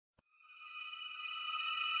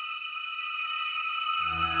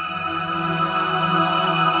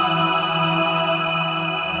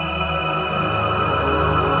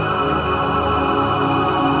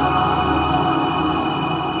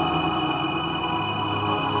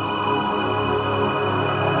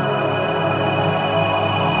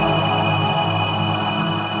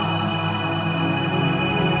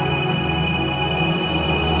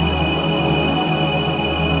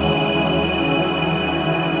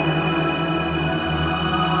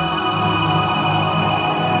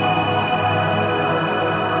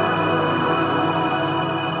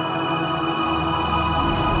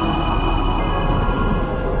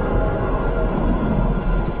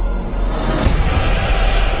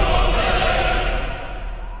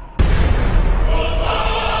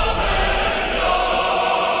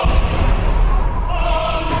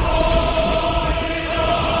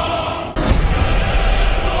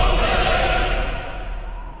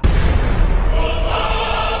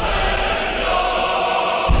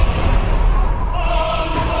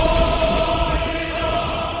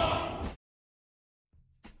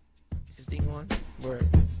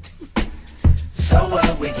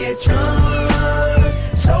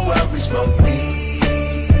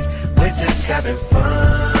having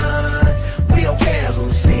fun. We don't care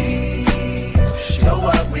who sees. So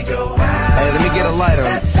what, we go out. Hey, let me get a lighter,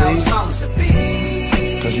 that's please. How it's supposed to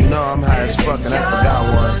be. Cause you know I'm high as fuck and I forgot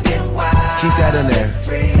one. Keep that in there.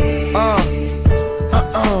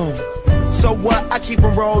 So what? I keep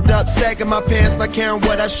them rolled up, sagging my pants, not caring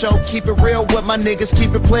what I show. Keep it real with my niggas,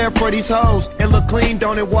 keep it playing for these hoes. It look clean,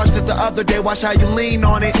 don't it? Washed it the other day, watch how you lean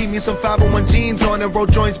on it. Keep me some 501 jeans on it, roll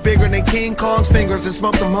joints bigger than King Kong's fingers, and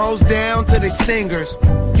smoke them hoes down to they stingers.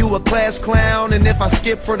 You a class clown, and if I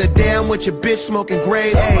skip for the damn with your bitch smoking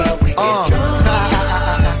grade A. So what, we get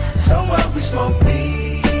drunk. So what, we smoke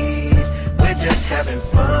weed. We're just having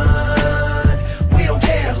fun. We don't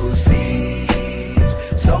care who sees.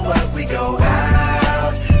 So what, we go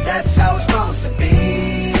out, that's how it's supposed to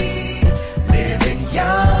be. Living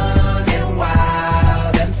young and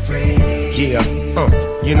wild and free. Yeah,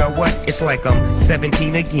 you know what? It's like I'm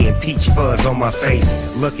 17 again, peach fuzz on my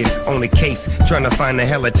face. Looking on the case, trying to find a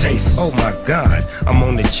hella taste. Oh my God, I'm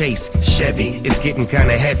on the chase. Chevy, it's getting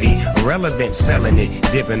kinda heavy. Irrelevant, selling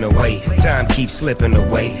it, dipping away. Time keeps slipping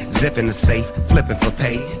away. Zipping the safe, flipping for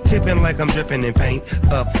pay. Tipping like I'm dripping in paint.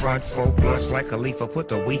 Up front, 4 blunts like a leaf. Put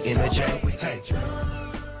the wheat in the J. Hey.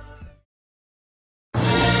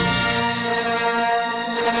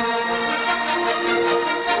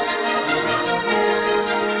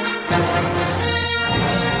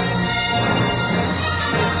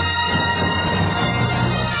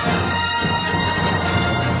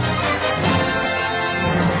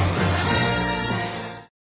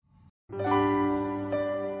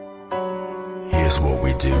 Here's what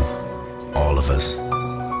we do, all of us.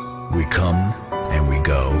 We come and we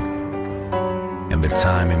go, and the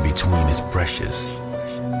time in between is precious,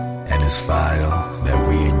 and it's vital that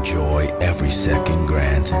we enjoy every second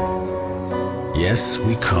granted. Yes,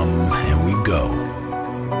 we come and we go,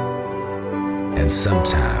 and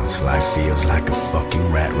sometimes life feels like a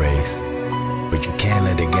fucking rat race, but you can't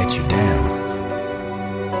let it get you down.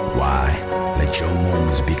 Why let your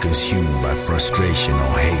moments be consumed by frustration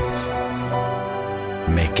or hate?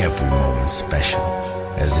 Make every moment special,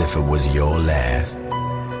 as if it was your last.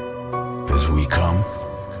 'Cause we come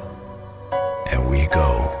and we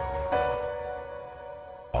go,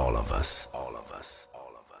 all of us.